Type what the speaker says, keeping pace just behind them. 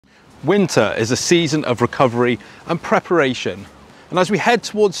Winter is a season of recovery and preparation. And as we head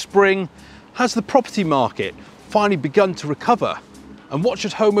towards spring, has the property market finally begun to recover? And what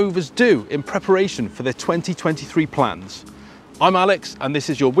should home movers do in preparation for their 2023 plans? I'm Alex, and this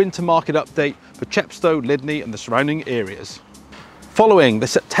is your winter market update for Chepstow, Lydney and the surrounding areas. Following the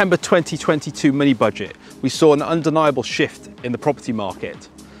September 2022 mini-budget, we saw an undeniable shift in the property market.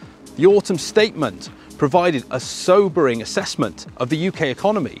 The autumn statement provided a sobering assessment of the UK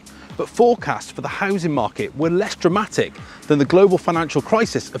economy, but forecasts for the housing market were less dramatic than the global financial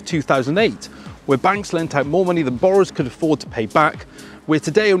crisis of 2008, where banks lent out more money than borrowers could afford to pay back, where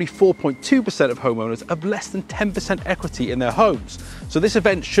today only 4.2% of homeowners have less than 10% equity in their homes. So this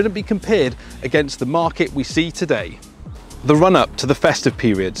event shouldn't be compared against the market we see today. The run-up to the festive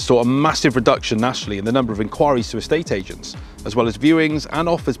period saw a massive reduction nationally in the number of inquiries to estate agents, as well as viewings and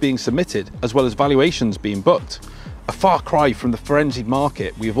offers being submitted, as well as valuations being booked. A far cry from the frenzied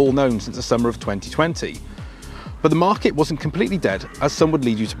market we have all known since the summer of 2020. But the market wasn't completely dead, as some would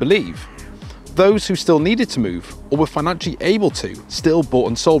lead you to believe. Those who still needed to move, or were financially able to, still bought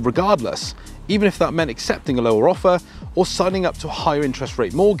and sold regardless, even if that meant accepting a lower offer or signing up to a higher interest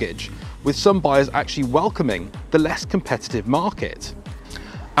rate mortgage, with some buyers actually welcoming the less competitive market.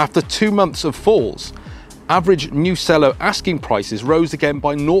 After 2 months of falls, average new seller asking prices rose again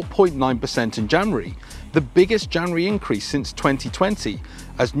by 0.9% in January, the biggest January increase since 2020,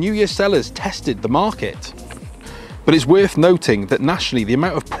 as New Year sellers tested the market. But it's worth noting that nationally, the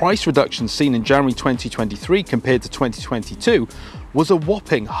amount of price reductions seen in January 2023 compared to 2022 was a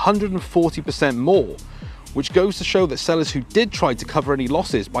whopping 140% more, which goes to show that sellers who did try to cover any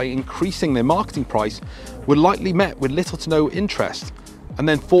losses by increasing their marketing price were likely met with little to no interest and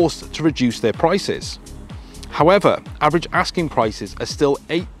then forced to reduce their prices. However, average asking prices are still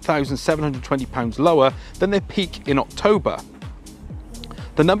 £8,720 lower than their peak in October.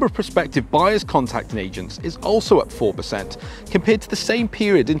 The number of prospective buyers contacting agents is also up 4% compared to the same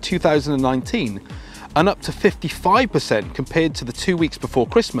period in 2019, and up to 55% compared to the 2 weeks before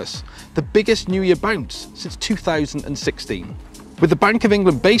Christmas, the biggest New Year bounce since 2016. With the Bank of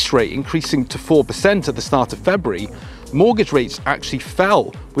England base rate increasing to 4% at the start of February, mortgage rates actually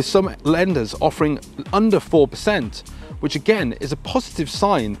fell, with some lenders offering under 4%, which again is a positive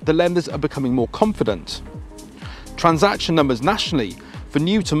sign the lenders are becoming more confident. Transaction numbers nationally for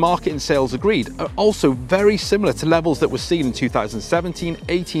new to market and sales agreed are also very similar to levels that were seen in 2017,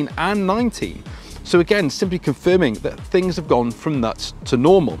 18 and 19. So again, simply confirming that things have gone from nuts to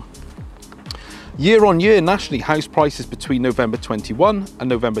normal. Year on year, nationally, house prices between November 21 and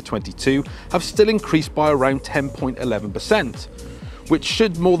November 22 have still increased by around 10.11%, which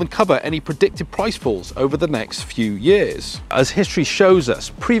should more than cover any predicted price falls over the next few years. As history shows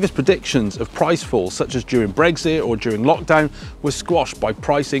us, previous predictions of price falls, such as during Brexit or during lockdown, were squashed by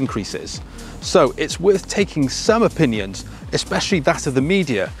price increases. So it's worth taking some opinions, especially that of the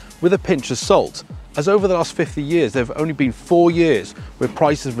media, with a pinch of salt, as over the last 50 years there have only been 4 years where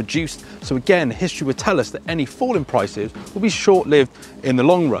prices reduced, so again history would tell us that any fall in prices will be short-lived in the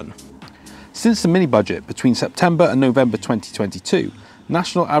long run. Since the mini-budget between September and November 2022,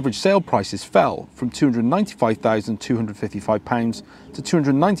 national average sale prices fell from £295,255 to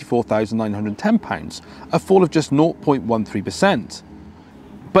 £294,910, a fall of just 0.13%.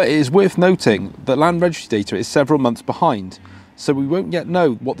 But it is worth noting that land registry data is several months behind, so we won't yet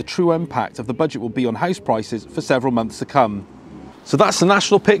know what the true impact of the budget will be on house prices for several months to come. So that's the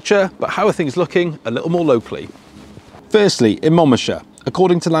national picture, but how are things looking a little more locally? Firstly, in Monmouthshire,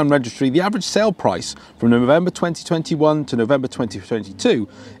 according to Land Registry, the average sale price from November 2021 to November 2022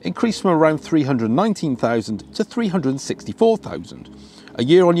 increased from around £319,000 to £364,000, a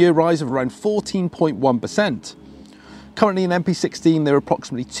year-on-year rise of around 14.1%. Currently in MP16, there are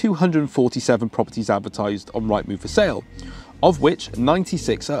approximately 247 properties advertised on Rightmove for sale, of which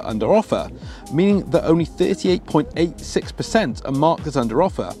 96 are under offer, meaning that only 38.86% are marked as under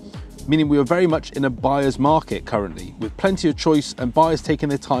offer, meaning we are very much in a buyer's market currently, with plenty of choice and buyers taking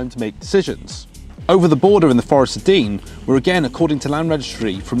their time to make decisions. Over the border in the Forest of Dean, where again, according to Land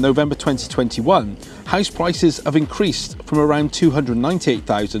Registry, from November 2021, house prices have increased from around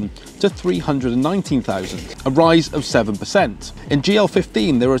 £298,000 to £319,000, a rise of 7%. In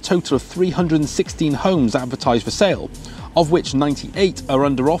GL15, there are a total of 316 homes advertised for sale, of which 98 are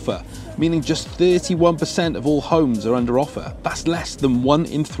under offer, meaning just 31% of all homes are under offer. That's less than 1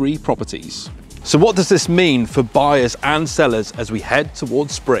 in 3 properties. So what does this mean for buyers and sellers as we head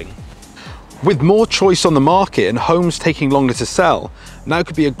towards spring? With more choice on the market and homes taking longer to sell, now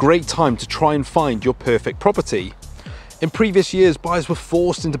could be a great time to try and find your perfect property. In previous years, buyers were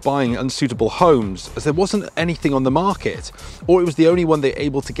forced into buying unsuitable homes as there wasn't anything on the market, or it was the only one they were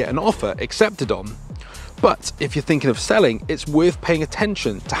able to get an offer accepted on. But if you're thinking of selling, it's worth paying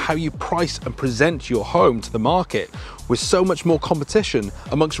attention to how you price and present your home to the market, with so much more competition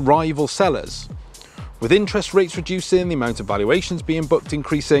amongst rival sellers. With interest rates reducing, the amount of valuations being booked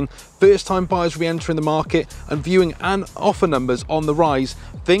increasing, first-time buyers re-entering the market, and viewing and offer numbers on the rise,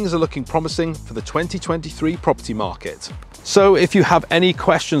 things are looking promising for the 2023 property market. So if you have any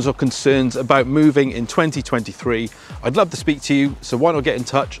questions or concerns about moving in 2023, I'd love to speak to you, so why not get in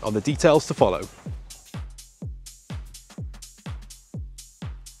touch on the details to follow.